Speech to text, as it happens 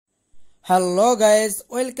Hello guys,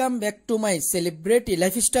 welcome back to my celebrity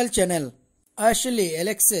lifestyle channel.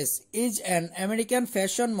 Alexiss is an American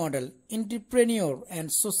fashion model, entrepreneur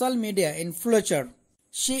and social media influencer.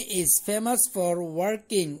 She is famous for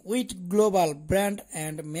working with global brand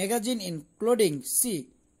and magazine including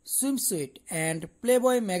Swimsuit and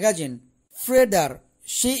Playboy magazine. Further,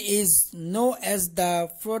 she is known as the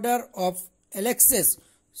founder of Alexiss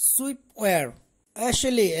Sweepwear.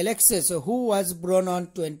 Alexiss, who was born on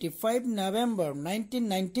 25 November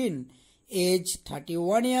 1919, age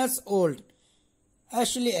 31 years old.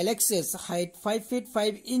 Alexiss, height 5 feet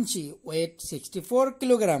 5 inches, weight 64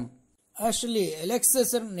 kg.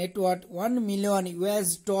 Alexis' net worth $1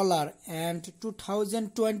 million and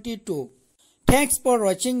 2022. Thanks for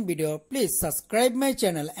watching video. Please subscribe my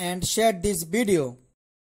channel and share this video.